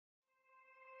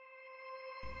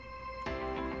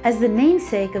As the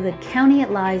namesake of the county it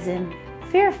lies in,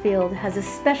 Fairfield has a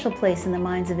special place in the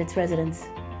minds of its residents.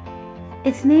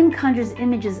 Its name conjures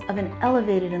images of an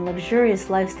elevated and luxurious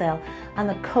lifestyle on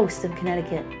the coast of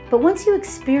Connecticut. But once you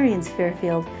experience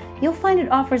Fairfield, you'll find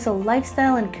it offers a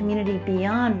lifestyle and community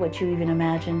beyond what you even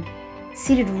imagined.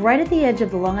 Seated right at the edge of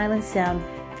the Long Island Sound,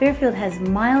 Fairfield has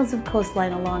miles of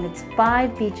coastline along its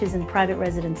 5 beaches and private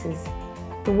residences.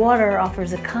 The water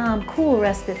offers a calm, cool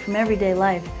respite from everyday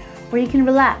life, where you can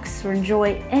relax or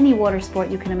enjoy any water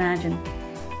sport you can imagine.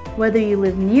 Whether you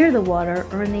live near the water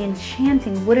or in the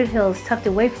enchanting wooded hills tucked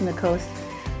away from the coast,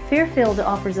 Fairfield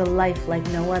offers a life like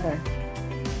no other.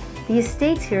 The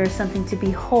estates here are something to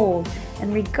behold,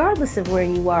 and regardless of where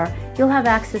you are, you'll have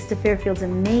access to Fairfield's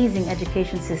amazing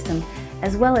education system,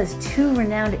 as well as 2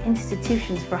 renowned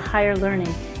institutions for higher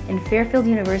learning in Fairfield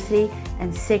University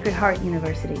and Sacred Heart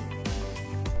University.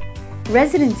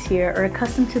 Residents here are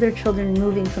accustomed to their children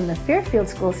moving from the Fairfield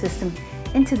school system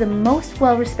into the most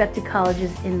well-respected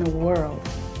colleges in the world.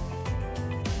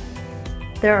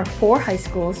 There are 4 high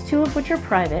schools, 2 of which are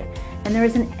private, and there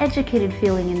is an educated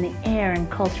feeling in the air and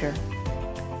culture.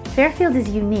 Fairfield is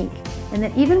unique in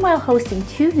that even while hosting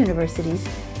 2 universities,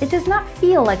 it does not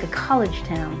feel like a college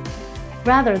town.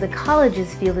 Rather, the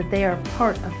colleges feel that they are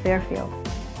part of Fairfield.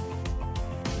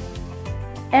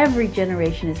 Every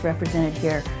generation is represented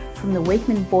here, from the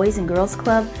Wakeman Boys and Girls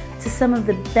Club to some of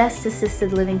the best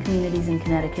assisted living communities in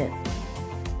Connecticut.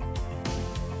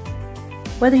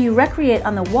 Whether you recreate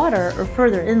on the water or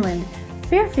further inland,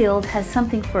 Fairfield has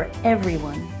something for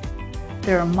everyone.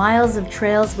 There are miles of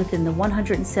trails within the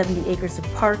 170 acres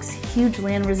of parks, huge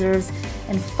land reserves,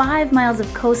 and 5 miles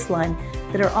of coastline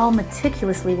that are all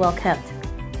meticulously well kept.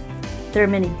 There are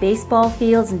many baseball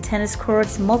fields and tennis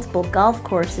courts, multiple golf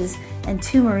courses, and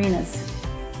 2 marinas.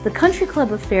 The Country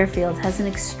Club of Fairfield has an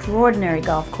extraordinary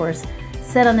golf course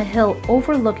set on a hill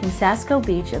overlooking Sasco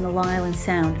Beach and the Long Island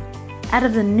Sound. Out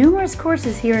of the numerous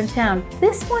courses here in town,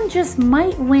 this one just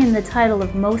might win the title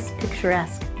of most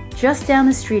picturesque. Just down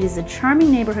the street is the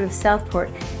charming neighborhood of Southport,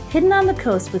 hidden on the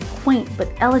coast with quaint but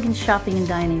elegant shopping and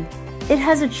dining. It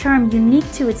has a charm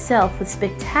unique to itself with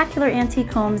spectacular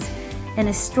antique homes, an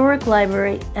historic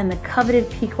library, and the coveted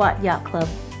Pequot Yacht Club.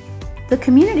 The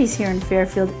communities here in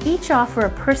Fairfield each offer a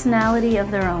personality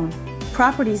of their own.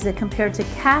 Properties that compare to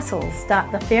castles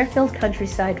dot the Fairfield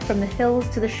countryside from the hills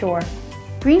to the shore.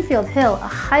 Greenfield Hill, a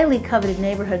highly coveted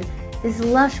neighborhood, is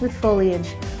lush with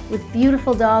foliage, with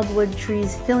beautiful dogwood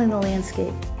trees filling the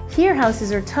landscape. Here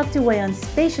houses are tucked away on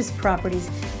spacious properties,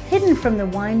 hidden from the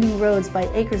winding roads by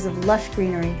acres of lush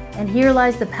greenery. And here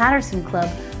lies the Patterson Club,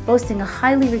 boasting a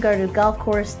highly regarded golf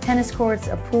course, tennis courts,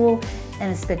 a pool,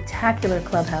 and a spectacular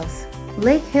clubhouse.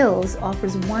 Lake Hills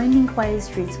offers winding, quiet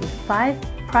streets with 5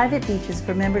 private beaches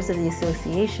for members of the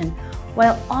association,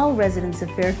 while all residents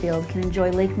of Fairfield can enjoy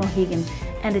Lake Mohegan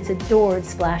and its adored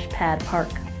Splash Pad Park.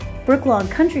 Brooklawn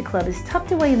Country Club is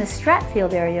tucked away in the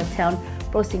Stratfield area of town,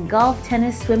 boasting golf,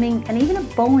 tennis, swimming, and even a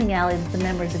bowling alley that the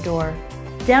members adore.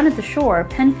 Down at the shore,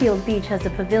 Penfield Beach has a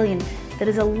pavilion that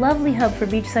is a lovely hub for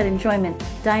beachside enjoyment,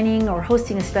 dining, or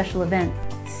hosting a special event.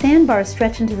 Sandbars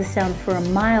stretch into the Sound for a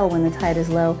mile when the tide is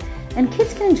low, and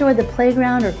kids can enjoy the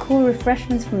playground or cool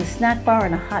refreshments from the snack bar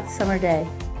on a hot summer day.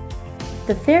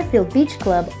 The Fairfield Beach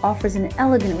Club offers an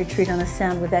elegant retreat on the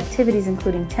Sound with activities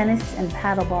including tennis and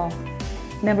paddleball.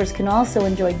 Members can also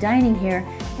enjoy dining here,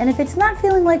 and if it's not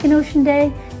feeling like an ocean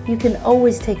day, you can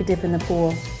always take a dip in the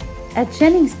pool. At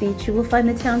Jennings Beach, you will find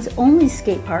the town's only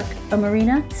skate park, a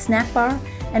marina, snack bar,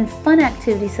 and fun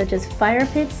activities such as fire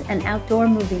pits and outdoor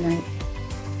movie night.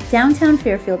 Downtown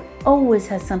Fairfield always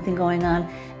has something going on,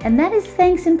 and that is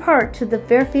thanks in part to the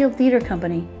Fairfield Theater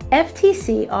Company.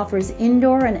 FTC offers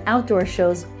indoor and outdoor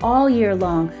shows all year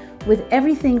long, with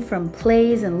everything from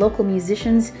plays and local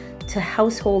musicians to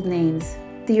household names.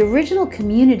 The original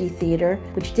community theater,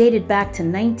 which dated back to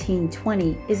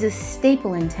 1920, is a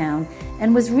staple in town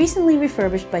and was recently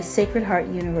refurbished by Sacred Heart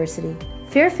University.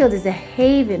 Fairfield is a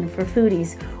haven for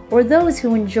foodies or those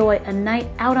who enjoy a night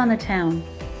out on the town.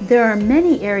 There are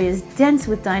many areas dense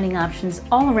with dining options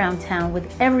all around town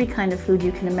with every kind of food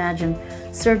you can imagine,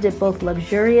 served at both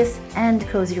luxurious and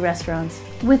cozy restaurants.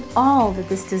 With all that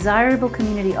this desirable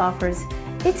community offers,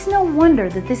 it's no wonder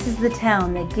that this is the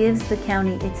town that gives the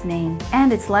county its name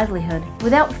and its livelihood.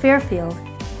 Without Fairfield,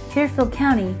 Fairfield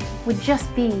County would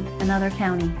just be another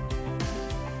county.